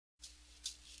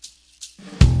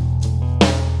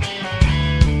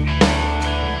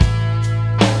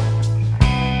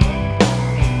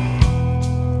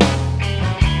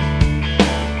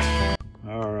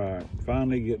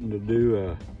finally getting to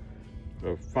do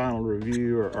a final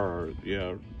review, or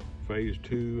yeah, phase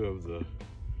 2 of the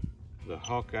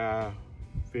HawkEye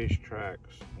FishTrax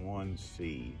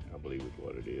C1, I believe is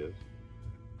what it is.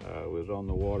 Was on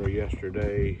the water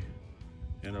yesterday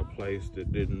in a place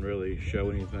that didn't really show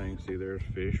anything. See, there's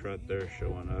fish right there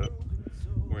showing up.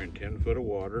 We're in 10 foot of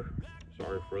water.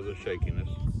 Sorry for the shakiness.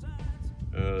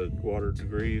 Water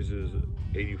degrees is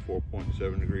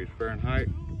 84.7 degrees Fahrenheit.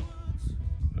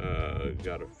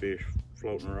 Got a fish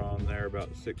floating around there about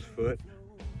 6 foot.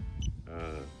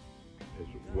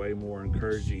 It's way more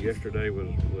encouraging. Yesterday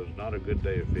was not a good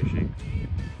day of fishing.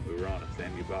 We were on a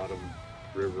sandy bottom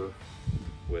river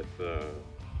with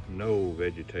no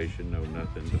vegetation, no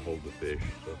nothing to hold the fish.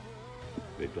 So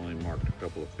it only marked a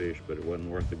couple of fish, but it wasn't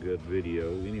worth a good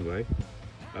video anyway.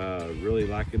 Really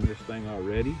liking this thing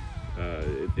already.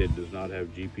 It does not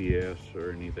have GPS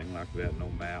or anything like that, no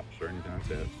maps or anything like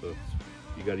that. So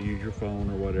you got to use your phone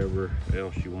or whatever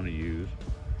else you want to use.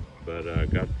 But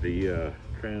got the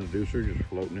transducer just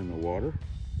floating in the water.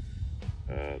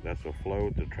 That's a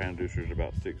float. The transducer is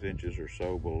about 6 inches or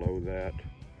so below that.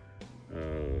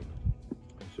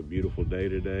 It's a beautiful day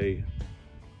today.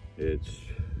 It's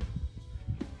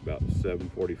about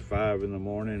 7:45 in the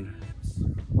morning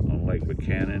on Lake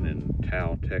Buchanan in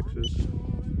Taos, Texas.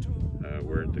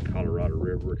 We're at the Colorado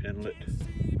River inlet,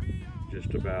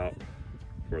 just about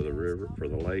for the river, for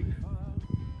the lake.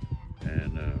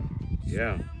 And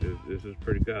yeah, this is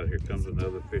pretty good. Here comes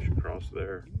another fish across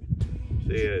there.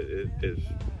 See, it's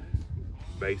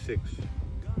basics.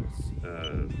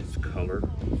 It's color.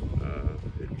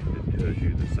 It tells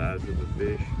you the size of the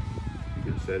fish. You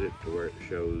can set it to where it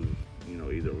shows, you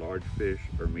know, either large fish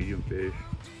or medium fish,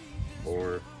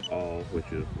 or all,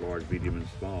 which is large, medium, and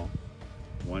small.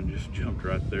 One just jumped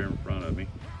right there in front of me.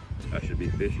 I should be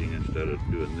fishing instead of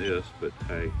doing this, but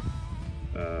hey,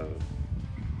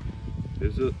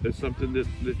 it's something that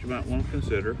you might want to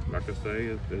consider. Like I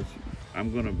say,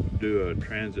 I'm going to do a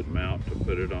transit mount to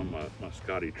put it on my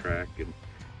Scotty track and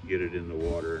get it in the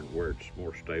water and where it's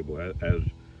more stable. As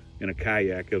in a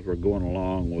kayak, as we're going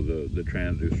along with the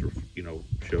transducer, you know,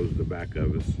 shows the back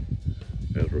of us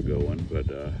as we're going. But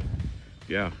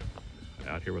yeah,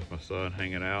 out here with my son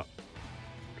hanging out,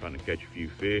 trying to catch a few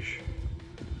fish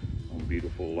on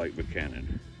beautiful Lake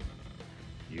Buchanan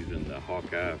using the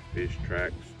HawkEye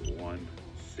FishTrax C1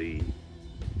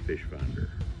 fish finder.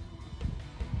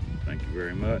 Thank you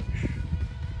very much.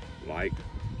 Like,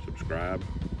 subscribe,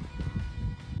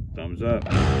 thumbs up.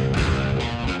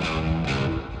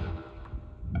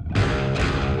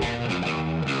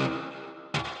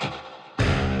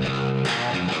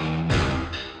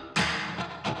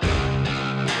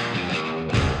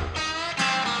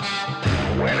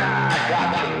 When I got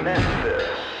to Memphis,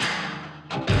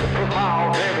 put my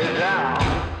old baby down,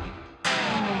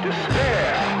 despair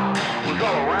was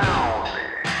all around me.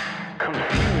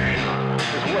 Confusion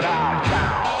is what I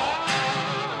found.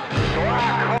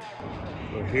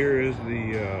 So here is the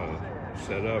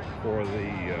setup for the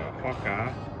HawkEye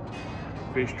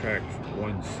FishTrax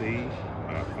C1.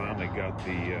 I finally got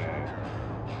the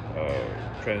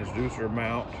transducer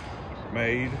mount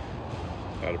made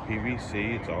out of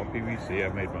PVC. It's all PVC. I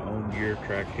made my own gear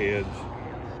track heads,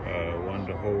 one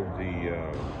to hold the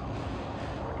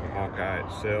HawkEye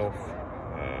itself.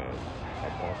 I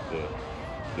bought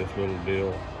this little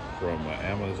deal from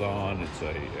Amazon. It's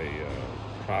a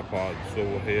tripod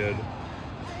swivel head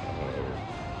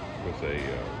with a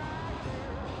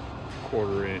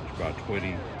 1/4 inch by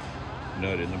 20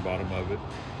 nut in the bottom of it.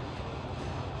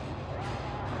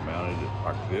 I mounted it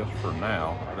like this for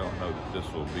now. I don't know that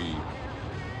this will be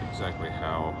exactly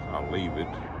how I leave it.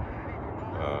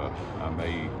 I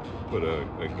may put a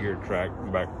gear track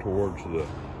back towards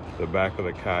the back of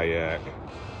the kayak,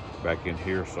 back in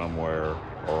here somewhere,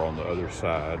 or on the other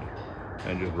side,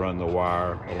 and just run the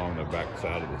wire along the back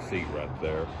side of the seat right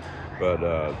there. But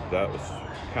that was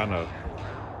kind of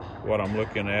what I'm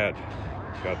looking at.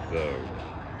 Got the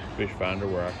fish finder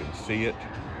where I can see it,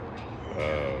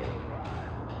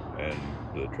 and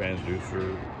the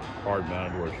transducer hard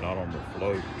mounted where it's not on the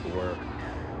float, to where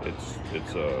it's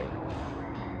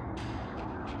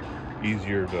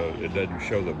easier to, it doesn't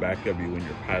show the back of you when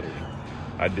you're paddling.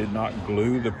 I did not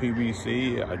glue the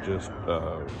PVC. I just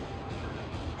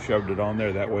shoved it on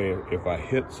there. That way, if I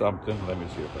hit something, let me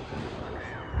see if I can do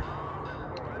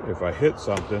this. If I hit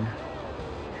something,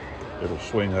 it'll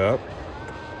swing up,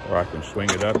 or I can swing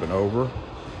it up and over,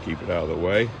 keep it out of the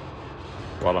way.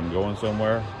 While I'm going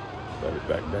somewhere, let it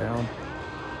back down.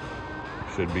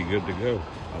 Should be good to go,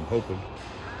 I'm hoping.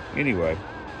 Anyway,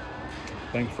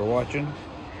 thanks for watching.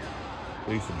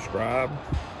 Please subscribe.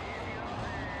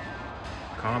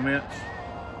 comments.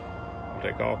 I'll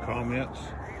take all comments.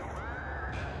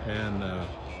 And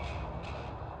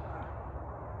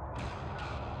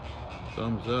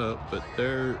thumbs up, but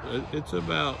there, it's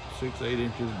about 6-8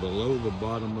 inches below the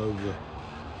bottom of the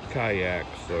kayak,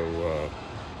 so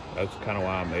that's kind of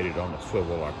why I made it on the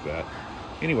swivel like that.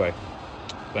 Anyway,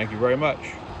 thank you very much.